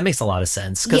 Yeah, that makes a lot of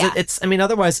sense. Because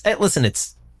otherwise, listen,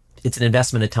 it's an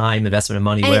investment of time, investment of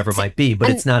money, whatever it might be,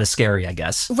 but it's not as scary, I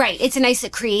guess. Right. It's a nice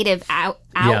creative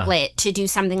outlet to do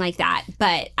something like that.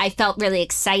 But I felt really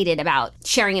excited about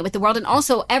sharing it with the world. And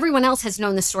also, everyone else has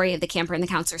known the story of the Camper and the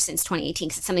Counselor since 2018,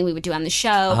 because it's something we would do on the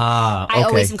show. I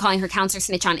always am calling her Counselor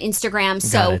Snitch on Instagram.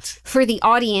 So for the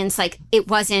audience, like, it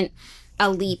wasn't a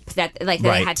leap that they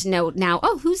had to know now,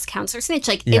 who's Counselor Snitch?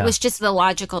 Like, it was just the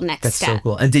logical next step. That's so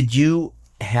cool. And did you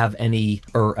have any,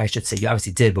 or I should say you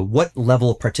obviously did, but what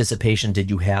level of participation did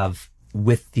you have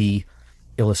with the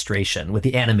illustration, with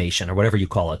the animation, or whatever you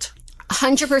call it?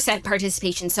 100%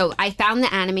 participation. So I found the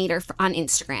animator on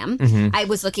Instagram. I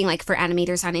was looking for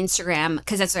animators on Instagram,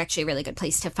 because that's actually a really good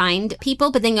place to find people.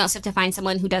 But then you also have to find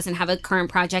someone who doesn't have a current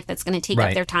project that's going to take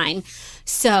up their time.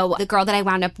 So the girl that I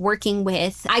wound up working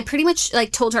with, I pretty much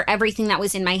told her everything that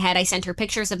was in my head. I sent her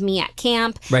pictures of me at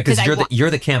camp. Right, because you're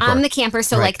the camper. I'm the camper.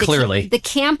 So clearly. The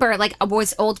camper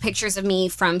was old pictures of me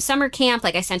from summer camp.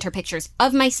 I sent her pictures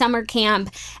of my summer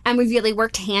camp. And we really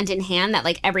worked hand in hand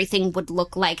that everything would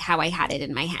look like how I had it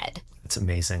in my head. It's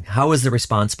amazing. How has the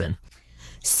response been?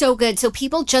 So good. So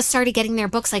people just started getting their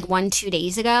books 1-2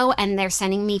 days ago, and they're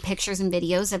sending me pictures and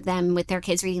videos of them with their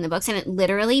kids reading the books, and it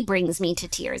literally brings me to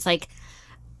tears.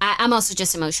 I'm also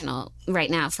just emotional right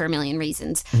now for a million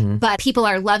reasons, but people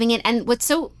are loving it. And what's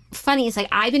so funny is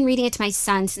I've been reading it to my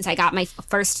son since I got my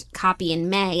first copy in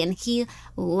May, and he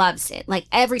loves it.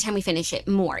 Every time we finish it,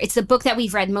 more. It's the book that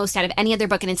we've read most out of any other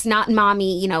book, and it's not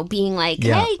mommy, being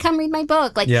hey, come read my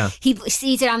book. He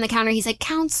sees it on the counter, he's like,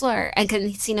 Counselor, and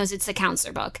cause he knows it's a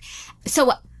counselor book.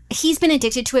 So he's been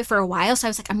addicted to it for a while. So I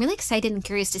was I'm really excited and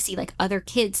curious to see other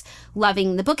kids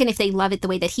loving the book and if they love it the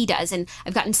way that he does. And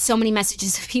I've gotten so many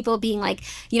messages of people being I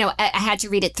had to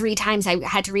read it 3 times. I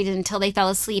had to read it until they fell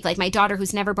asleep. My daughter,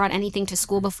 who's never brought anything to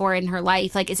school before in her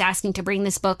life, is asking to bring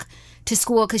this book to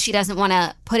school because she doesn't want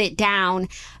to put it down.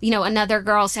 Another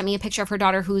girl sent me a picture of her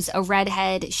daughter who's a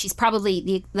redhead. She's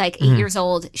probably 8 years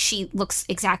old. She looks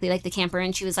exactly like the camper,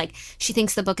 and she was she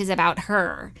thinks the book is about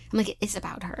her. I'm it is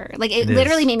about her. It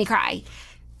literally made me cry.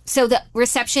 So the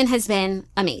reception has been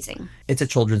amazing. It's a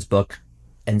children's book,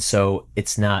 and so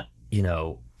it's not,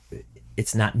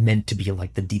 it's not meant to be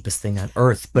the deepest thing on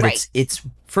earth, but it's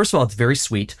first of all, it's very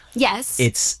sweet. Yes.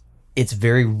 It's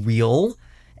very real.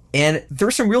 And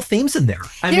there's some real themes in there.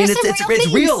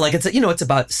 It's real. It's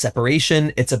about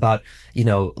separation. It's about,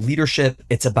 leadership.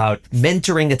 It's about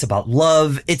mentoring. It's about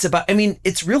love. It's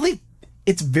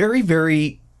very,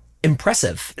 very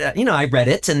impressive. I read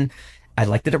it and I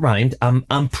liked that it rhymed.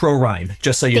 I'm pro rhyme,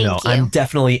 just so you know. I'm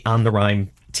definitely on the rhyme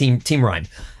team rhyme.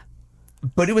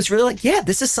 But it was really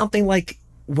this is something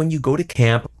when you go to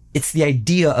camp, it's the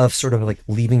idea of sort of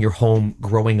leaving your home,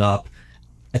 growing up,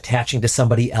 attaching to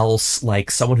somebody else,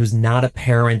 someone who's not a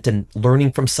parent, and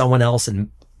learning from someone else and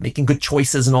making good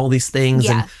choices and all these things.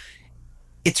 Yeah. And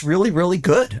It's really, really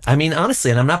good. I mean,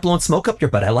 honestly, and I'm not blowing smoke up your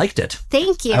butt. I liked it.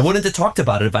 Thank you. I wouldn't have talked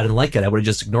about it if I didn't like it. I would have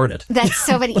just ignored it. That's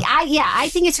so funny. I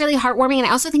think it's really heartwarming. And I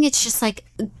also think it's just like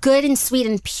good and sweet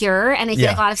and pure. And I feel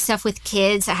like a lot of stuff with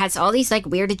kids that has all these like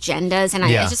weird agendas. And I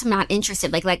just am not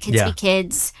interested. Like, let kids be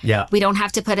kids. Yeah. We don't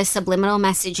have to put a subliminal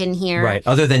message in here. Right.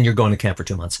 Other than you're going to camp for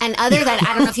 2 months. And other than,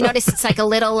 I don't know if you noticed, it's like a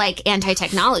little like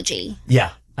anti-technology.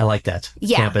 Yeah. I like that.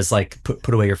 Yeah. Camp is like,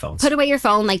 put away your phones. Put away your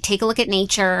phone. Like, take a look at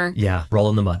nature. Yeah. Roll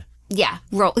in the mud. Yeah,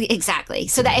 exactly.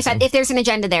 So that if there's an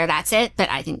agenda there, that's it. But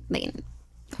I think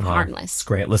harmless. It's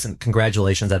great. Listen,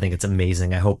 congratulations. I think it's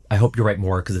amazing. I hope you write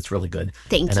more because it's really good.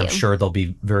 Thank you. And I'm sure they'll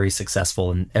be very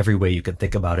successful in every way you can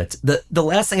think about it. The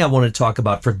last thing I wanted to talk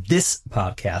about for this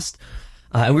podcast,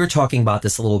 and we were talking about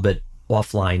this a little bit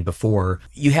offline before,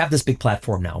 you have this big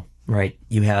platform now, right?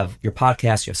 You have your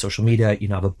podcast, you have social media, you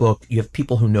now have a book, you have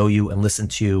people who know you and listen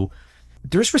to you.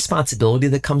 There's responsibility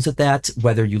that comes with that,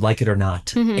 whether you like it or not.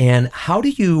 Mm-hmm. And how do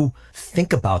you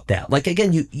think about that? Like,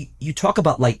 again, you talk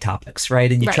about light topics,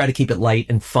 right? And you try to keep it light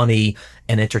and funny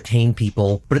and entertain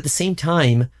people. But at the same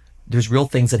time, there's real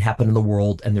things that happen in the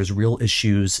world and there's real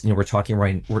issues. You know, we're talking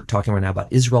right now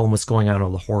about Israel and what's going on, all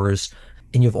the horrors.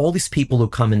 And you have all these people who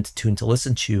come in to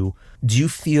listen to you. Do you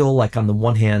feel like, on the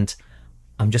one hand,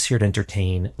 I'm just here to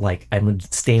entertain, like I'm going to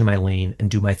stay in my lane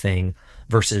and do my thing,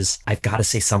 versus I've got to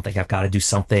say something, I've got to do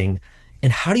something?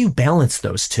 And how do you balance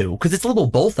those two? Because it's a little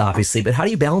both, obviously, but how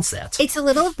do you balance that? It's a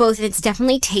little of both. It's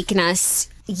definitely taken us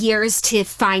years to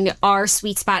find our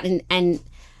sweet spot, and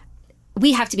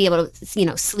we have to be able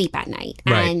to, sleep at night.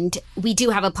 Right. And we do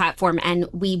have a platform and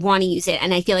we want to use it.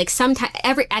 And I feel like sometimes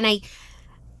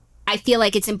I feel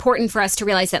like it's important for us to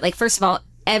realize that, like, first of all,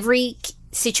 every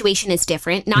situation is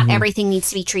different. Not everything needs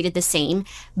to be treated the same,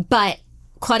 but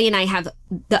Claudia and I have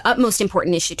the utmost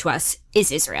important issue to us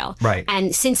is Israel. Right.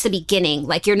 And since the beginning,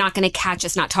 like, you're not going to catch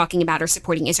us not talking about or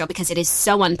supporting Israel because it is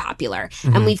so unpopular.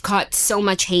 And we've caught so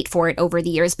much hate for it over the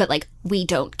years, but like, we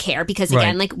don't care because,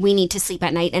 again, like, we need to sleep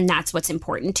at night and that's what's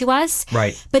important to us.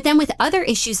 Right. But then with other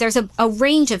issues, there's a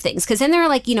range of things, because then there are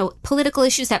like, political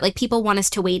issues that like people want us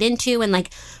to wade into. And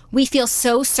like, we feel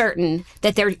so certain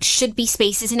that there should be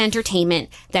spaces in entertainment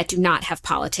that do not have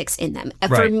politics in them.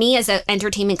 For me as an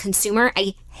entertainment consumer,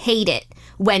 I hate it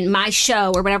when my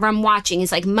show or whatever I'm watching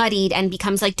is like muddied and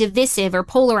becomes like divisive or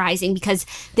polarizing because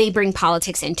they bring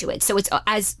politics into it. So it's,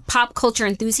 as pop culture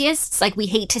enthusiasts, like, we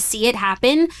hate to see it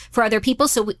happen for other people.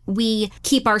 So we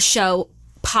keep our show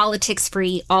politics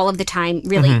free all of the time.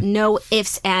 Really, no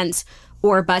ifs, ands,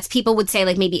 or buts. People would say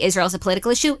like maybe Israel's a political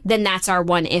issue, then that's our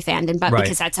one if, and but,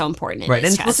 because that's how important it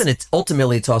is. And listen,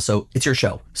 it's your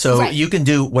show. So you can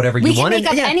do whatever you want. We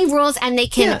can make up any rules, and they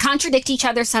can contradict each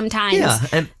other sometimes. Yeah,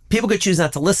 and people could choose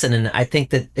not to listen. And I think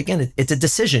that, again, it's a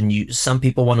decision. Some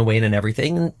people want to weigh in on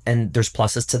everything, and there's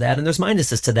pluses to that and there's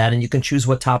minuses to that, and you can choose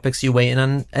what topics you weigh in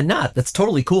on and not. That's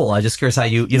totally cool. I'm just curious how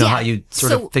how you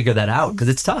sort of figure that out, because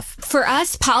it's tough. For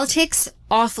us, politics,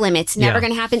 off limits, never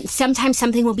going to happen. Sometimes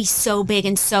something will be so big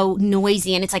and so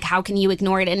noisy, and it's like, how can you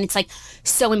ignore it? And it's like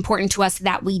so important to us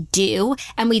that we do.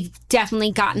 And we've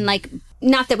definitely gotten, like,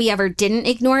 not that we ever didn't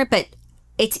ignore it, but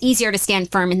it's easier to stand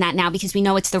firm in that now because we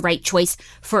know it's the right choice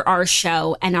for our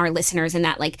show and our listeners, and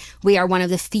that, like, we are one of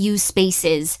the few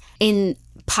spaces in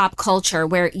pop culture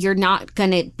where you're not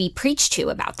going to be preached to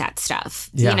about that stuff,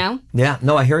 Yeah,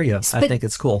 no, I hear you. I think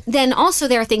it's cool. Then also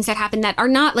there are things that happen that are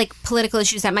not like political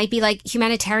issues, that might be like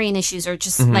humanitarian issues or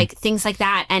just like things like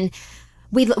that. And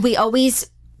we always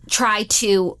try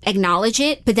to acknowledge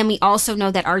it, but then we also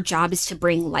know that our job is to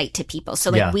bring light to people. So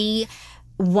like we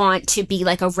want to be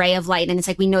like a ray of light, and it's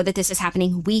like, we know that this is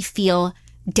happening. We feel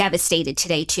devastated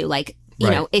today too. Like, you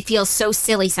know, it feels so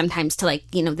silly sometimes to, like,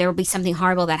 there will be something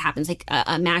horrible that happens, like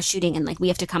a mass shooting, and like we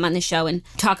have to come on the show and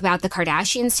talk about the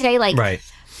Kardashians today. Like,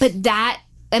 but that,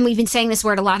 and we've been saying this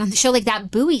word a lot on the show, like,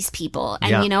 that buoys people.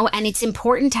 And, and it's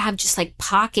important to have just like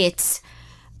pockets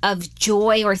of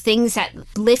joy or things that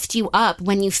lift you up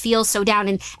when you feel so down.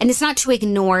 And it's not to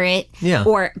ignore it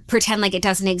or pretend like it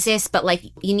doesn't exist, but like,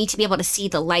 you need to be able to see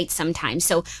the light sometimes.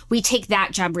 So we take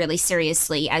that job really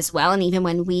seriously as well. And even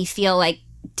when we feel like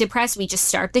depressed, we just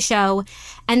start the show,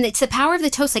 and it's the power of the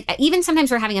toast. Like, even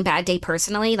sometimes we're having a bad day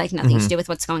personally, like nothing to do with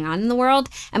what's going on in the world,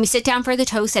 and we sit down for the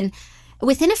toast, and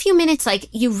within a few minutes, like,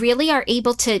 you really are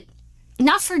able to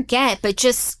not forget, but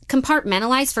just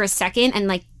compartmentalize for a second and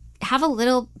like have a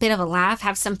little bit of a laugh,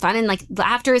 have some fun. And like,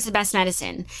 laughter is the best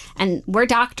medicine, and we're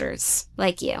doctors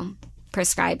like you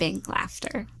prescribing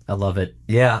laughter. I love it.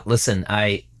 Yeah, listen,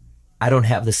 I don't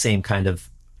have the same kind of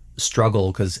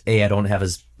struggle because I don't have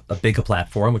as a bigger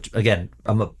platform, which again,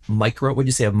 I'm a micro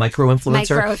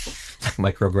influencer?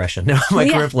 Microaggression. No,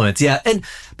 micro-influence. Yeah.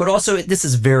 But also this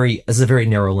is a very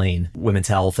narrow lane, women's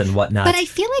health and whatnot. But I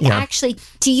feel like actually,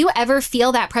 do you ever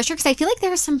feel that pressure? Because I feel like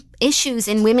there are some issues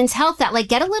in women's health that like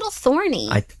get a little thorny.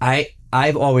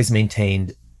 I've always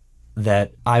maintained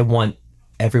that I want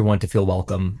everyone to feel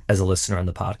welcome as a listener on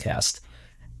the podcast.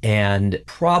 And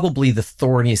probably the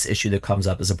thorniest issue that comes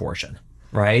up is abortion,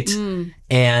 right?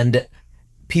 And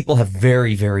people have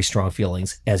very, very strong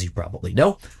feelings, as you probably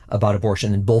know, about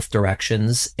abortion in both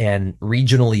directions. And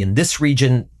regionally, in this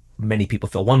region, many people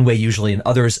feel one way, usually in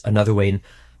others, another way. And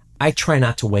I try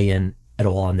not to weigh in at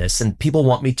all on this. And people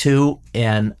want me to,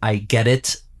 and I get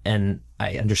it, and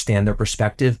I understand their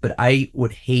perspective. But I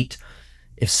would hate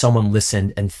if someone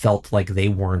listened and felt like they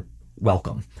weren't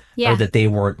welcome or that they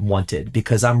weren't wanted,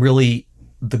 because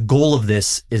the goal of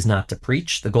this is not to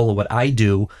preach. The goal of what I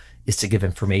do is to give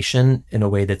information in a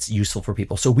way that's useful for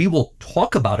people. So we will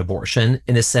talk about abortion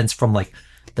in a sense from like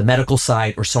the medical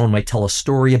side, or someone might tell a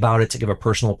story about it to give a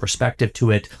personal perspective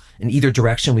to it. In either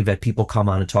direction, we've had people come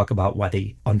on and talk about why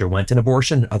they underwent an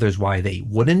abortion, others why they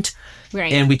wouldn't.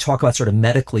 Right. And we talk about sort of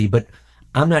medically, but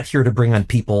I'm not here to bring on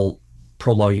people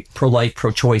pro-life,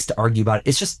 pro-choice to argue about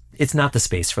it. It's not the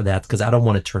space for that, because I don't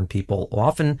want to turn people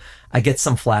off. And I get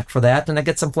some flack for that, and I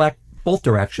get some flack both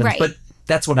directions. Right. But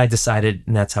that's what I decided,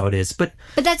 and that's how it is. But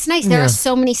that's nice. There are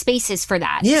so many spaces for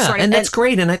that. Yeah, and that's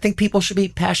great. And I think people should be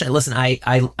passionate. Listen, I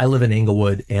live in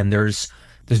Englewood, and there's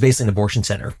basically an abortion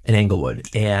center in Englewood.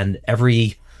 And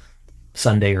every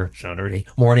Sunday or Saturday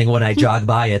morning when I jog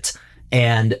by it,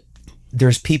 and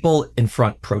there's people in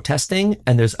front protesting,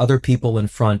 and there's other people in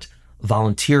front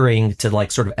volunteering to like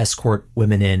sort of escort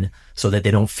women in so that they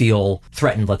don't feel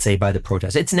threatened, let's say, by the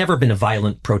protest. It's never been a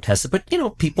violent protest, but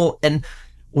people, and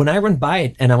when I run by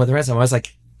it and I'm with the rest of them, I was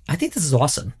like, I think this is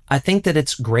awesome. I think that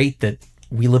it's great that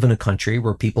we live in a country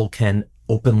where people can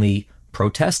openly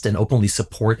protest and openly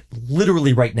support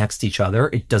literally right next to each other.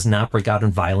 It does not break out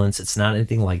in violence. It's not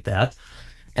anything like that.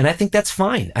 And I think that's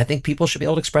fine. I think people should be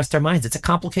able to express their minds. It's a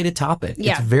complicated topic.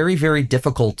 Yeah. It's very, very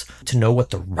difficult to know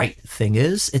what the right thing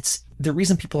is. It's the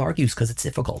reason people argue is because it's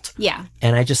difficult. Yeah.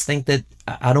 And I just think that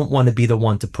I don't want to be the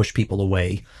one to push people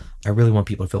away. I really want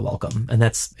people to feel welcome. And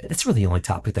that's really the only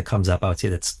topic that comes up, I would say,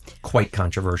 that's quite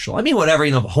controversial. I mean, whatever,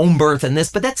 home birth and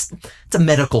this, but it's a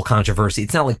medical controversy.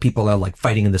 It's not like people are like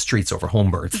fighting in the streets over home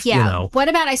birth. Yeah. What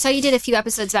about, I saw you did a few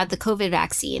episodes about the COVID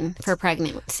vaccine for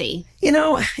pregnancy.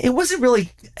 It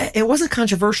wasn't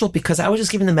controversial because I was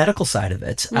just giving the medical side of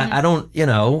it. Mm-hmm. I don't,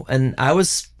 and I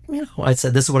was, I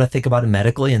said, this is what I think about it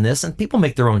medically and this, and people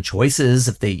make their own choices.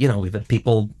 If they, we've had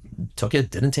people took it,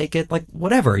 didn't take it, like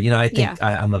whatever. I think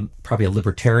I'm probably a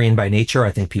libertarian by nature.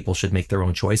 I think people should make their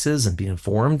own choices and be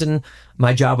informed. And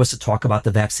my job was to talk about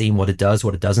the vaccine, what it does,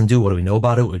 what it doesn't do, what do we know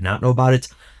about it, what do we not know about it.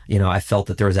 I felt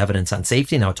that there was evidence on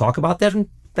safety, and I would talk about that, and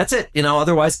that's it.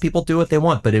 Otherwise people do what they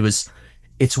want. But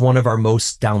it's one of our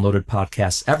most downloaded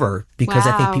podcasts ever because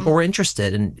I think people were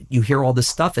interested, and you hear all this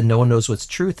stuff and no one knows what's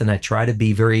truth. And I try to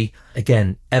be very,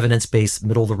 again, evidence-based,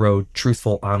 middle of the road,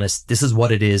 truthful, honest. This is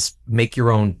what it is. Make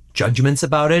your own judgments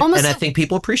about it. And I think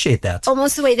people appreciate that.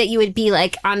 Almost the way that you would be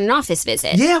like on an office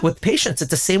visit. Yeah, with patients.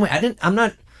 It's the same way.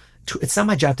 It's not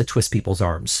my job to twist people's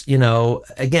arms.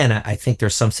 Again, I think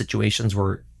there's some situations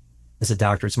where as a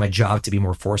doctor, it's my job to be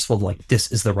more forceful, like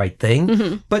this is the right thing.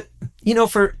 Mm-hmm. But,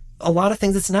 for a lot of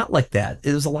things, it's not like that.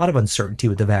 There's a lot of uncertainty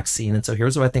with the vaccine. And so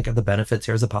here's what I think are the benefits.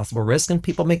 Here's a possible risk. And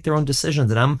people make their own decisions.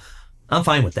 And I'm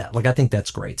fine with that. Like, I think that's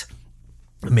great.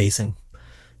 Amazing.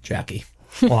 Jackie.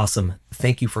 Awesome.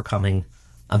 Thank you for coming.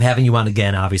 I'm having you on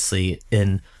again, obviously,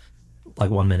 in like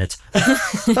 1 minute.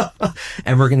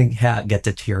 And we're going to get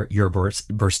to your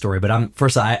birth story. But I feel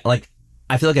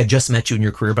like I just met you in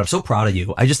your career, but I'm so proud of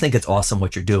you. I just think it's awesome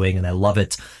what you're doing. And I love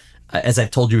it. As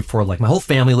I've told you before, like my whole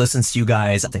family listens to you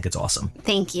guys. I think it's awesome.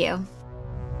 Thank you.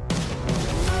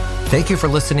 Thank you for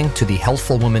listening to the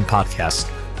Healthful Woman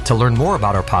podcast. To learn more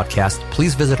about our podcast,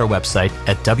 please visit our website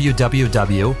at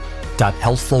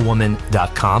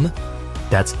www.healthfulwoman.com.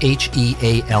 That's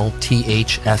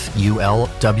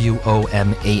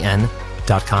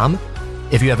HEALTHFULWOMAN.com.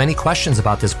 If you have any questions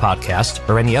about this podcast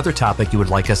or any other topic you would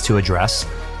like us to address,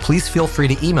 please feel free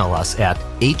to email us at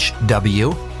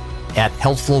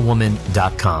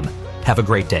hw@healthfulwoman.com. Have a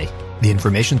great day. The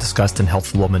information discussed in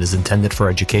Healthful Woman is intended for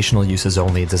educational uses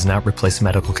only and does not replace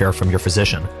medical care from your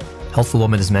physician. Healthful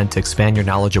Woman is meant to expand your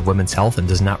knowledge of women's health and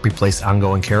does not replace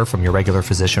ongoing care from your regular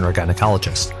physician or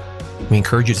gynecologist. We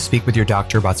encourage you to speak with your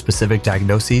doctor about specific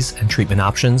diagnoses and treatment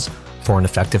options for an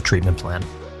effective treatment plan.